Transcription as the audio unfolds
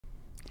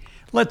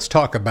Let's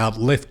talk about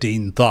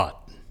lifting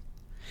thought.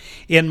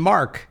 In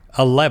Mark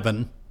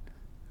 11,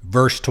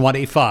 verse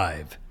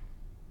 25,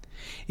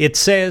 it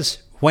says,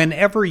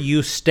 "Whenever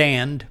you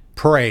stand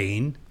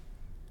praying,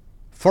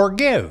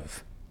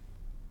 forgive.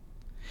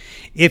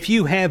 If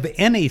you have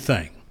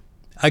anything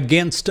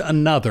against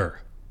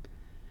another,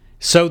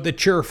 so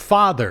that your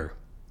Father,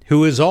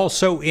 who is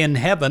also in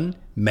heaven,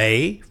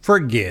 may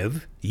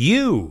forgive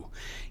you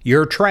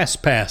your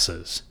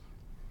trespasses."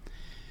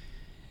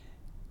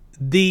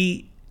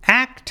 The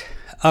act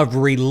of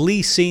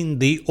releasing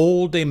the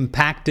old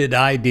impacted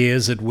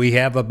ideas that we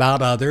have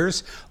about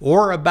others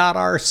or about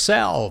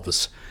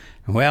ourselves,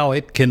 well,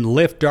 it can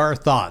lift our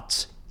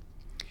thoughts.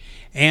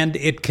 And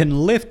it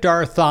can lift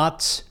our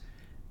thoughts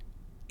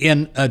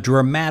in a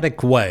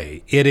dramatic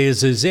way. It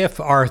is as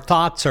if our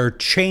thoughts are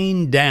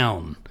chained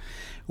down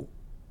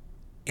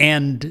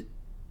and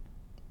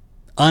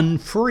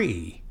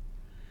unfree.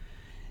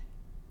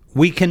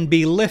 We can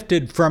be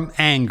lifted from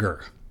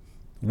anger.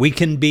 We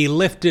can be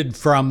lifted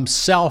from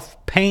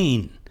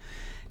self-pain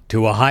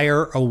to a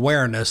higher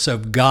awareness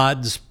of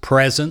God's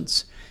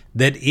presence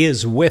that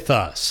is with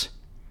us.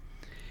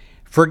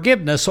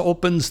 Forgiveness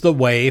opens the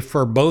way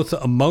for both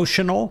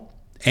emotional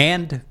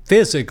and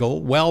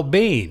physical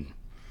well-being.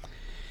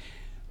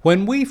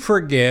 When we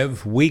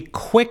forgive, we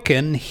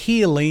quicken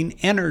healing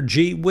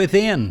energy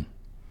within.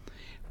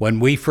 When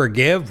we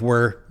forgive,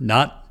 we're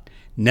not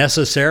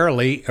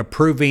necessarily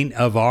approving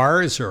of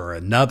ours or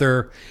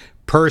another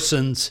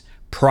person's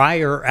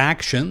prior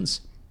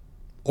actions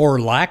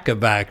or lack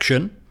of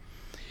action.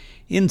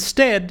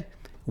 Instead,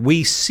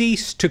 we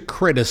cease to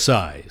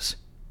criticize.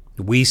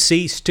 We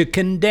cease to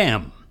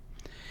condemn.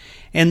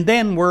 And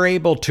then we're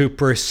able to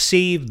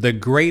perceive the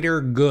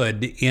greater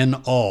good in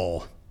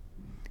all.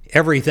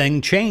 Everything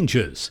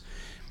changes.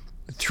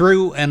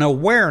 Through an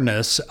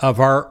awareness of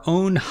our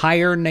own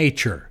higher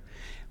nature,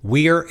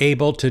 we are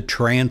able to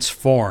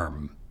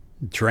transform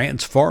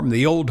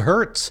the old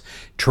hurts,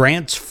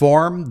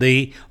 transform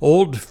the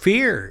old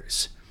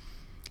fears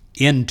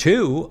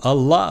into a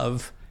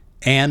love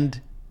and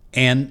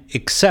an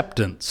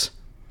acceptance.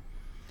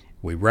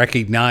 We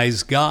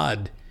recognize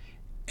God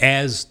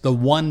as the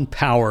one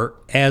power,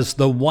 as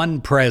the one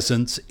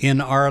presence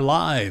in our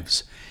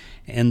lives,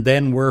 and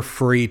then we're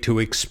free to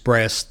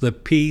express the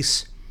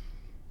peace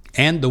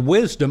and the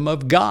wisdom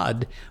of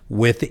God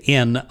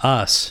within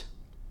us.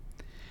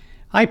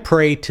 I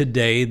pray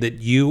today that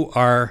you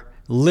are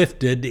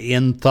lifted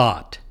in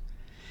thought,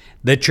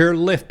 that you're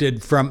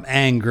lifted from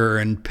anger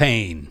and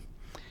pain,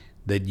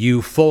 that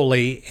you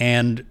fully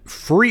and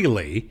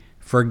freely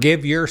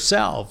forgive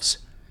yourselves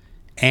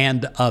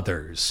and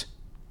others.